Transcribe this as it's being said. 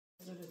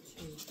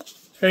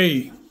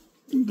Hey,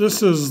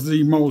 this is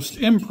the most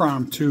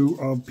impromptu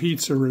of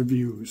pizza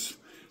reviews,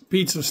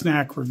 pizza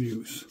snack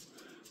reviews.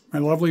 My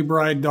lovely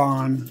bride,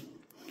 Dawn.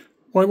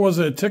 What was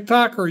it, a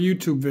TikTok or a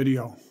YouTube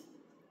video?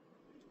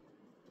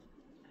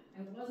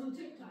 It wasn't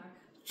TikTok.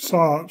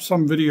 Saw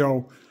some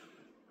video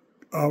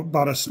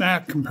about a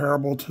snack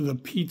comparable to the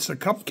pizza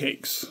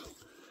cupcakes,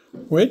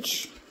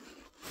 which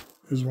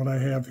is what I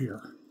have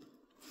here.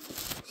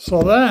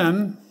 So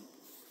then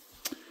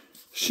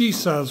she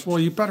says, well,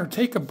 you better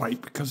take a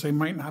bite because they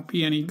might not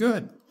be any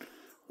good.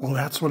 Well,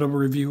 that's what a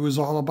review is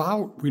all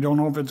about. We don't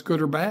know if it's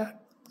good or bad.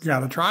 You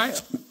got to try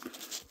it.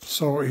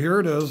 So here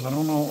it is. I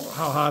don't know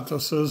how hot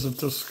this is, if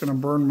this is going to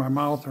burn my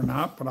mouth or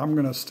not, but I'm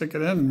going to stick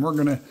it in and we're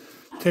going to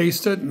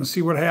taste it and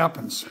see what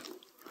happens.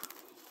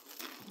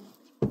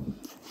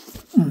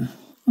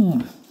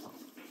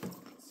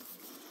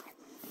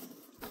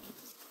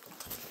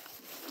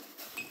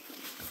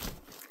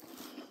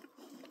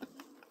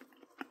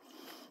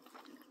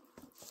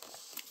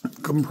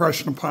 Good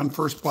impression upon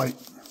first bite.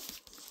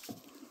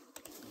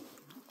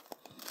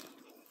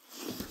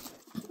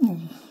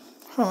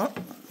 Hot.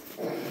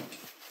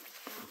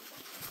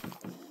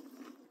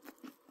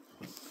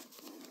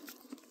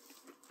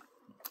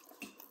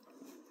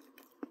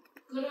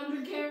 Good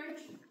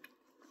undercarriage?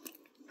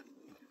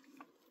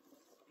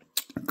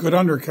 Good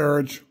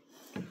undercarriage.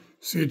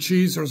 See a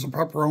cheese, there's a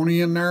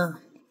pepperoni in there.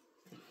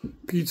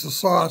 Pizza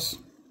sauce.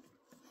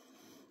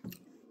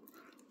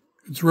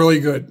 It's really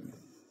good.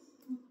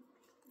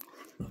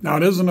 Now,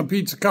 it isn't a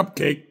pizza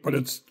cupcake, but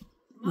it's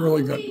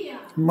really good.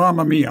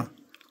 Mamma mia.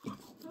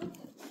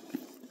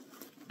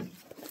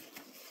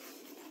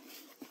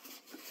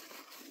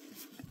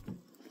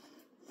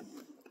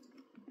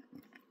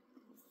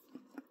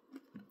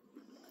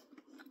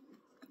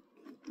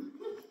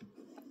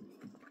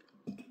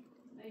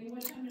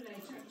 What time did I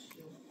text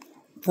you?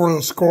 For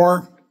the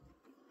score,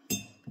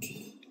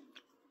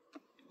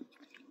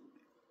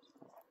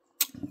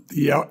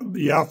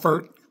 the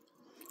effort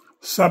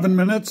 7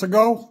 minutes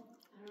ago.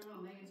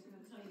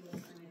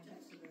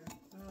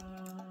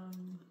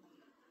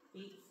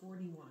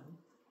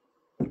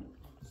 8:41.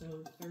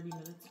 So 30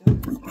 minutes ago?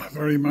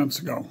 30 minutes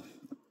ago.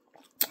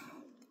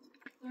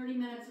 30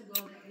 minutes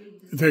ago.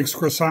 It takes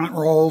croissant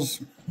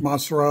rolls,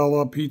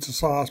 mozzarella, pizza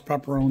sauce,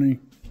 pepperoni.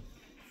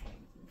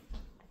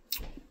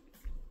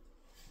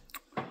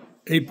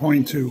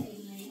 8.2.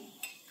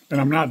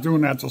 And I'm not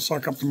doing that to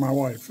suck up to my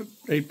wife.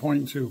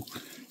 8.2.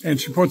 And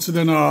she puts it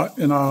in a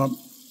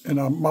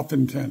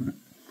muffin tin.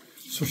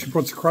 So she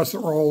puts a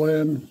crescent roll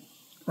in,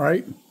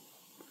 right?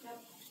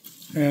 Yep.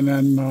 And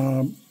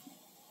then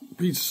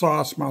pizza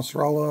sauce,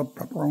 mozzarella,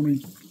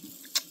 pepperoni.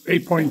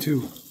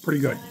 8.2. Pretty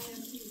good.